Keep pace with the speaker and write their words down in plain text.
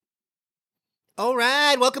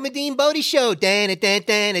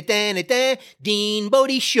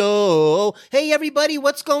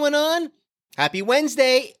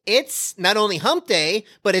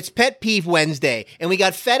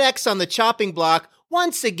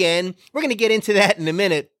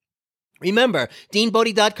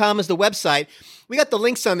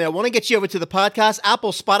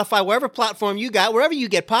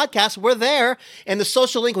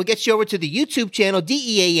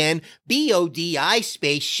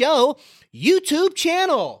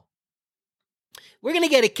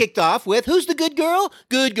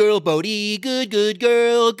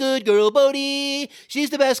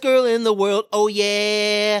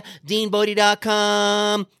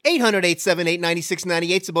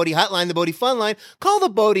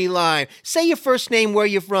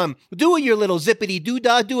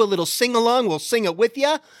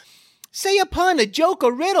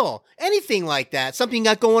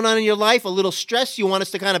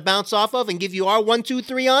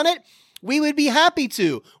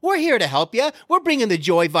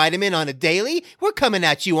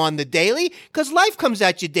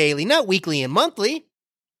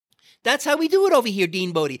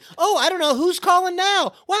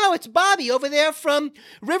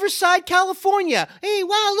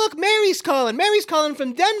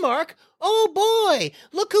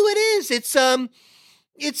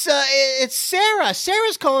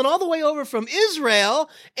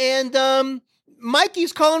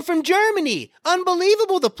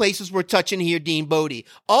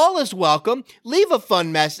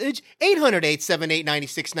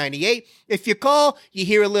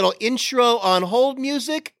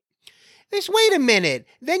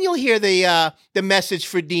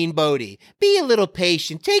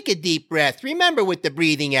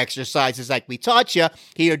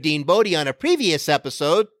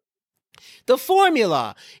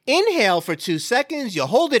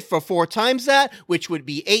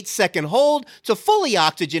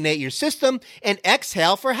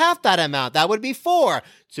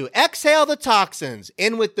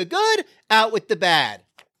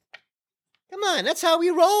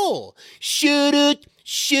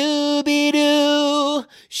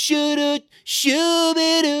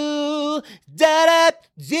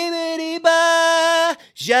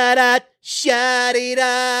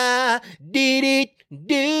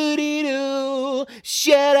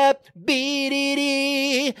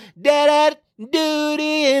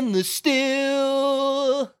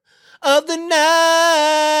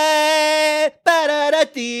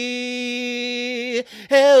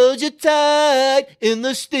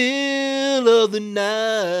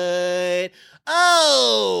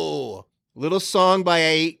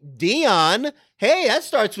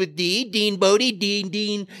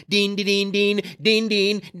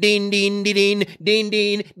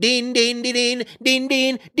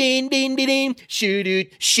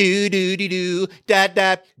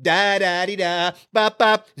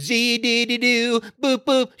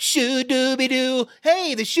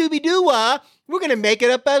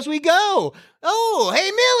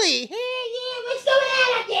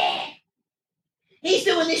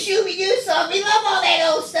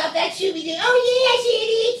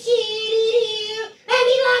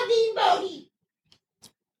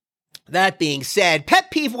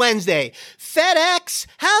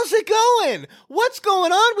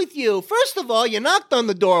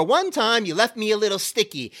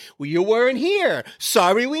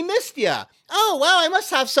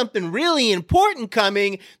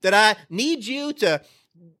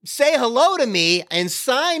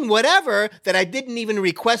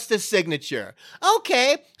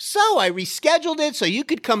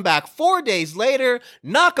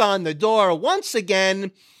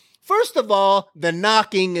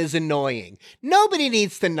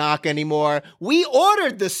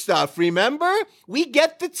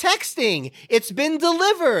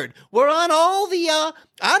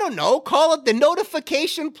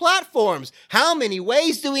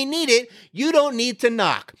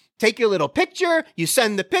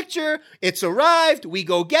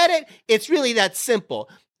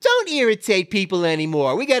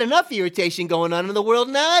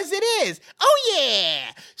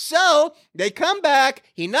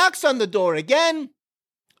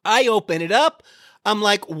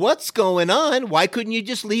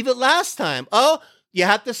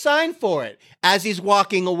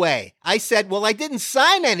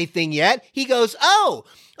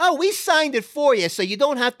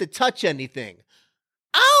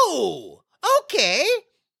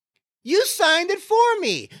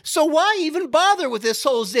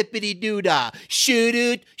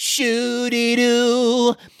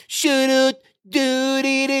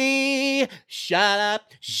shut up,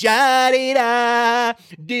 sha-di-da,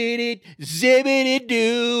 did it,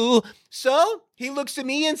 zibbity-doo. So he looks at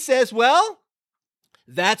me and says, well,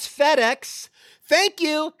 that's FedEx. Thank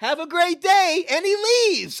you. Have a great day. And he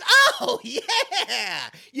leaves. Oh, yeah.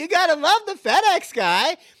 You got to love the FedEx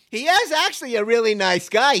guy. He is actually a really nice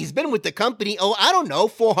guy. He's been with the company,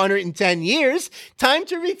 410 years. Time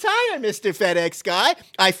to retire, Mr. FedEx guy.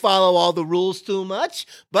 I follow all the rules too much.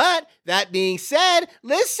 But that being said,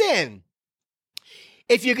 listen.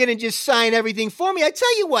 If you're going to just sign everything for me, I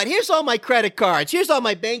tell you what, here's all my credit cards. Here's all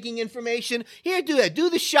my banking information. Here, do that. Do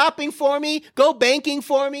the shopping for me. Go banking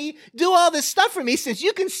for me. Do all this stuff for me since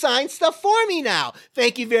you can sign stuff for me now.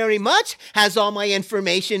 Thank you very much. Has all my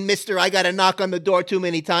information, Mr. I got to knock on the door too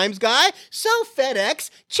many times guy. So FedEx,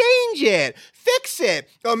 change it. Fix it.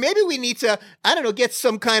 Or maybe we need to, get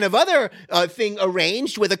some kind of other thing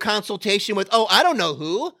arranged with a consultation with, I don't know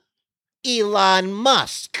who. Elon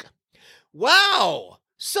Musk. Wow.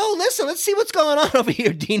 So listen, let's see what's going on over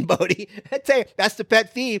here, Dean Bodie. I tell you, that's the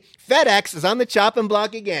pet thief. FedEx is on the chopping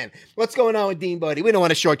block again. What's going on with Dean Bodie? We don't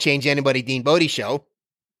want to shortchange anybody, Dean Bodie show.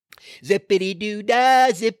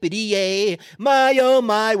 Zippity-doo-dah, zippity-yay, my oh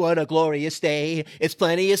my, what a glorious day. It's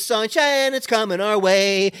plenty of sunshine, it's coming our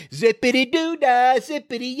way. Zippity-doo-dah,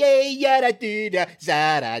 zippity-yay, yada-doo-dah,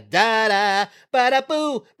 zada-da-da,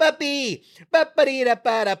 ba-da-boo, ba-bee,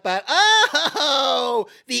 ba-ba-dee-da-ba-da-ba. Oh,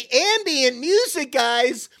 the ambient music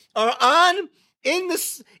guys are on in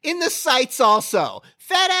the sites also.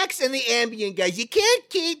 FedEx and the ambient guys. You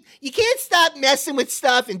can't stop messing with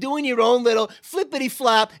stuff and doing your own little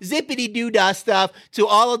flippity-flop, zippity-doo-dah stuff to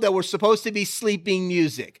all of that were supposed to be sleeping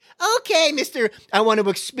music. Okay, mister, I want to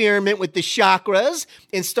experiment with the chakras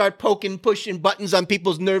and start pushing buttons on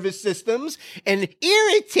people's nervous systems and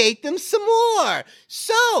irritate them some more.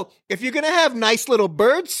 So, if you're going to have nice little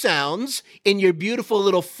bird sounds in your beautiful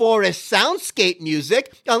little forest soundscape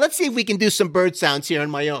music, now let's see if we can do some bird sounds here on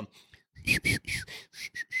my own.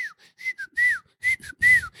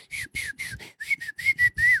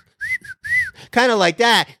 Kind of like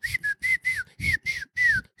that.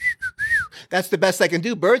 That's the best I can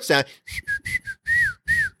do, bird sound.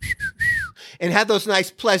 And have those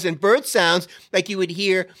nice, pleasant bird sounds like you would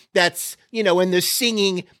hear that's, when they're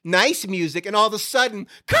singing nice music and all of a sudden,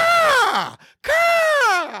 caw,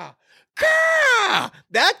 caw, caw,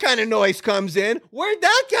 that kind of noise comes in. Where'd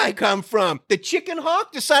that guy come from? The chicken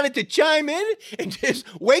hawk decided to chime in and just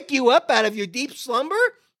wake you up out of your deep slumber?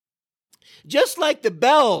 Just like the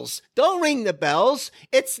bells. Don't ring the bells.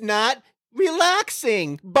 It's not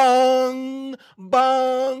relaxing. Bong,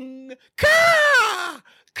 bong, caw,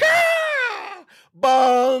 caw,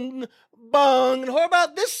 bong, bong. And how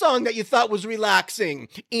about this song that you thought was relaxing?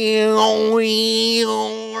 Hey,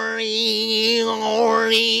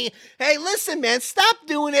 listen, man, stop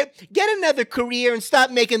doing it. Get another career and stop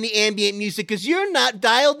making the ambient music because you're not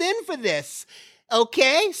dialed in for this.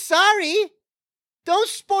 Okay? Sorry. Don't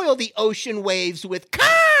spoil the ocean waves with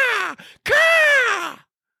caw, caw.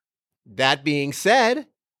 That being said,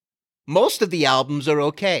 most of the albums are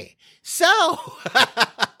okay. So,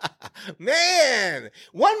 man,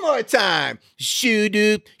 one more time.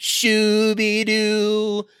 Shoo-doo,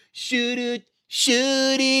 shoo-be-doo, shoo-doo,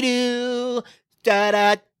 shoo-dee-doo,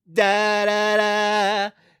 da-da,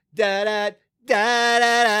 da-da-da, da-da,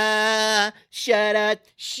 da-da-da, shut-da,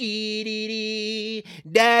 shee-dee-dee,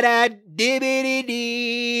 da-da,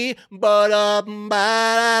 dibbity-dee,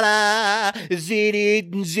 ba-da-ba-da-da,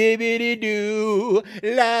 ziddy-zibbity-doo,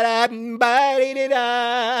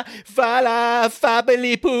 la-da-ba-dee-da,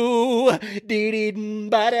 fa-la-fa-ba-li-poo,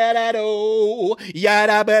 dee-dee-ba-da-da-do,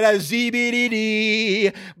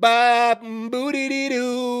 yada-ba-da-zibbity-dee,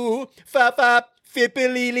 ba-boo-dee-dee-doo, fa-fa,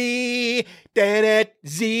 fippily,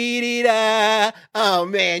 da-da-zee-dee-da. Oh,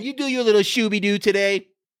 man, you do your little shooby-doo today.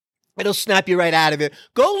 It'll snap you right out of it.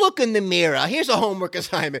 Go look in the mirror. Here's a homework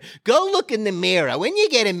assignment. Go look in the mirror. When you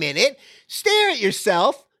get a minute, stare at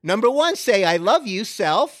yourself. Number one, say, I love you,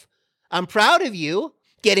 self. I'm proud of you.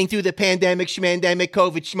 Getting through the pandemic, schmandemic,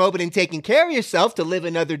 COVID, schmobit, and taking care of yourself to live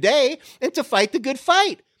another day and to fight the good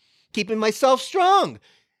fight. Keeping myself strong.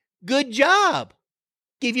 Good job.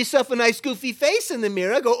 Give yourself a nice goofy face in the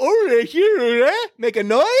mirror. Go over here, make a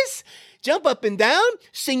noise. Jump up and down.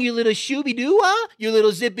 Sing your little shooby-doo-wah, your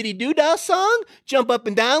little zippity-doo-dah song. Jump up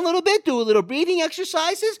and down a little bit. Do a little breathing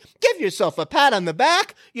exercises. Give yourself a pat on the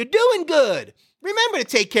back. You're doing good. Remember to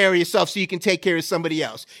take care of yourself so you can take care of somebody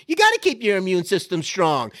else. You got to keep your immune system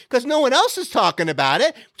strong because no one else is talking about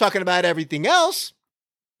it. We're talking about everything else.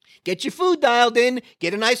 Get your food dialed in.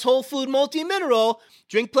 Get a nice whole food multi-mineral.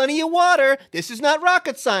 Drink plenty of water. This is not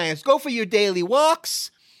rocket science. Go for your daily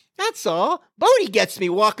walks. That's all. Bodie gets me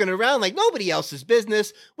walking around like nobody else's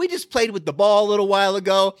business. We just played with the ball a little while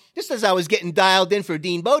ago. Just as I was getting dialed in for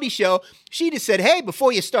Dean Bodie show, she just said, hey,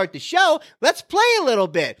 before you start the show, let's play a little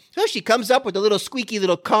bit. So she comes up with a little squeaky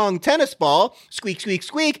little Kong tennis ball, squeak, squeak,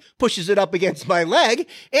 squeak, pushes it up against my leg,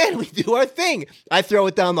 and we do our thing. I throw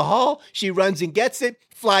it down the hall. She runs and gets it,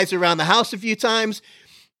 flies around the house a few times.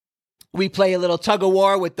 We play a little tug of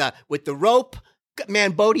war with the rope.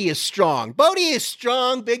 Man, Bodie is strong. Bodie is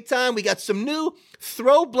strong big time. We got some new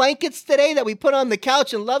throw blankets today that we put on the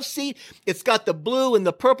couch and love seat. It's got the blue and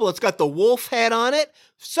the purple. It's got the wolf head on it.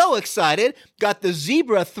 So excited. Got the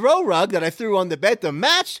zebra throw rug that I threw on the bed to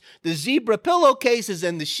match the zebra pillowcases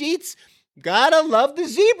and the sheets. Gotta love the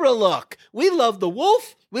zebra look. We love the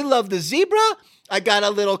wolf. We love the zebra. I got a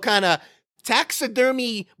little kind of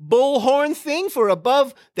taxidermy bullhorn thing for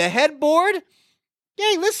above the headboard.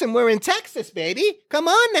 Hey, listen, we're in Texas, baby. Come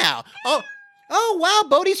on now. Oh, wow,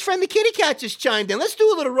 Bodie's friend the kitty cat just chimed in. Let's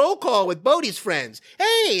do a little roll call with Bodie's friends.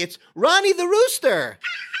 Hey, it's Ronnie the rooster.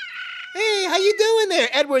 Hey, how you doing there,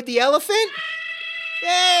 Edward the elephant?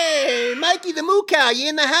 Hey, Mikey the moo cow, you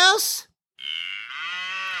in the house?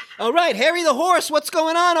 All right, Harry the horse, what's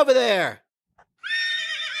going on over there?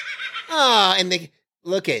 And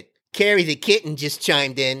look at Carrie the kitten just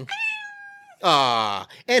chimed in.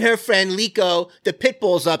 And her friend Lico, the pit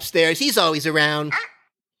bull's upstairs. He's always around.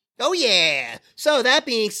 Oh, yeah. So that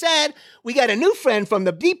being said, we got a new friend from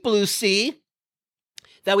the deep blue sea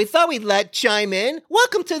that we thought we'd let chime in.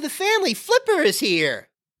 Welcome to the family. Flipper is here.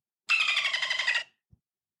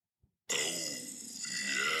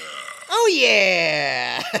 Oh,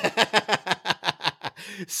 yeah.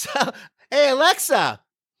 So, hey, Alexa,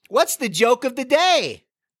 what's the joke of the day?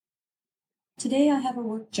 Today I have a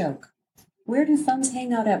work joke. Where do thumbs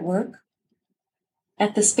hang out at work?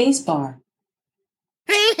 At the space bar.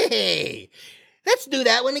 Hey, let's do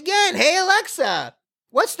that one again. Hey, Alexa,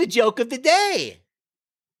 what's the joke of the day?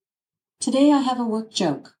 Today I have a work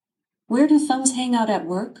joke. Where do thumbs hang out at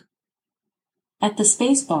work? At the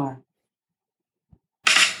space bar.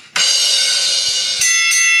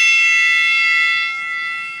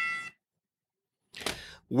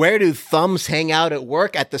 Where do thumbs hang out at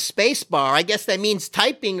work? At the space bar. I guess that means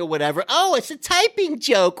typing or whatever. Oh, it's a typing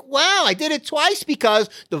joke. Wow, I did it twice because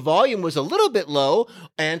the volume was a little bit low,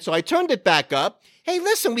 and so I turned it back up. Hey,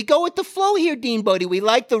 listen, we go with the flow here, Dean Bodie. We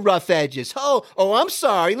like the rough edges. Oh, I'm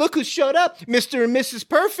sorry. Look who showed up. Mr. and Mrs.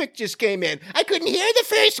 Perfect just came in. I couldn't hear the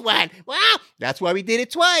first one. Wow. That's why we did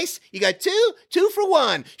it twice. You got two for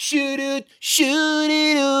one. Shoot-it,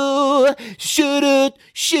 shoot-it-oo. Shoot-it,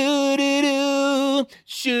 shoot-it-oo.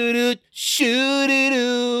 Shoot-it,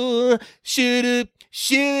 shoot-it-oo. Shoot-it,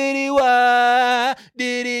 shoot-it-wah.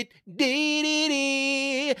 Did-it,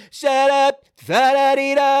 dee-dee-dee. Shut up.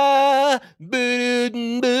 Fa-da-dee-da,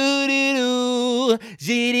 boo-doo-doo,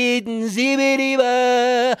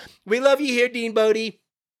 zee-dee-dee-zee-bee-dee-ba. We love you here, Dean Bodie.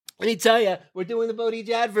 Let me tell you, we're doing the Bodie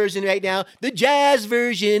Jazz version right now. The jazz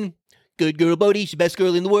version. Good girl Bodie, she's the best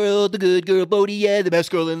girl in the world. The good girl Bodie, yeah, the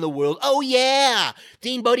best girl in the world. Oh, yeah.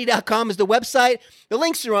 DeanBodie.com is the website. The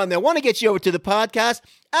links are on there. Want to get you over to the podcast.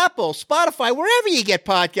 Apple, Spotify, wherever you get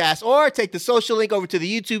podcasts, or take the social link over to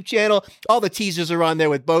the YouTube channel. All the teasers are on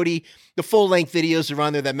there with Bodie. The full-length videos are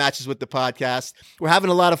on there that matches with the podcast. We're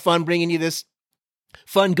having a lot of fun bringing you this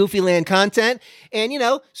fun Goofyland content and,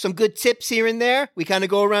 some good tips here and there. We kind of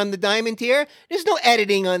go around the diamond here. There's no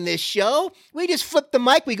editing on this show. We just flip the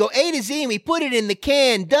mic. We go A to Z and we put it in the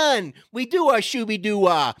can. Done. We do our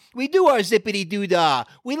shooby-doo-wah. We do our zippity-doo-dah.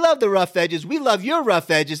 We love the rough edges. We love your rough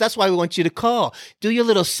edges. That's why we want you to call. Do your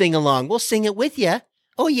little sing-along. We'll sing it with you.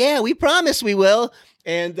 Oh, yeah. We promise we will.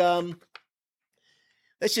 And,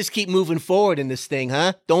 let's just keep moving forward in this thing,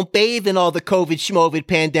 huh? Don't bathe in all the COVID, schmovid,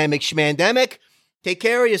 pandemic, schmandemic. Take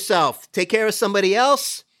care of yourself. Take care of somebody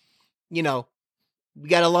else. We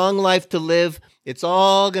got a long life to live. It's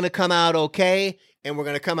all going to come out okay. And we're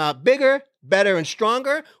going to come out bigger, better, and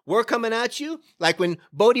stronger. We're coming at you. Like when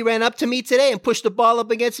Bodie ran up to me today and pushed the ball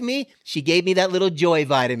up against me, she gave me that little joy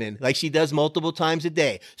vitamin like she does multiple times a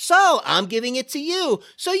day. So I'm giving it to you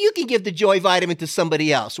so you can give the joy vitamin to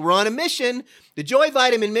somebody else. We're on a mission, the joy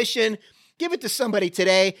vitamin mission. Give it to somebody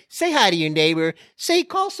today. Say hi to your neighbor.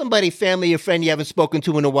 Call somebody, family or friend you haven't spoken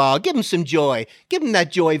to in a while. Give them some joy. Give them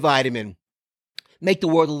that joy vitamin. Make the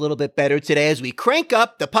world a little bit better today as we crank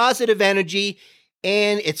up the positive energy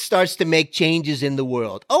and it starts to make changes in the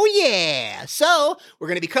world. Oh, yeah. So we're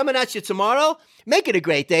going to be coming at you tomorrow. Make it a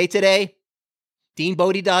great day today.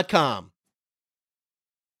 DeanBodie.com.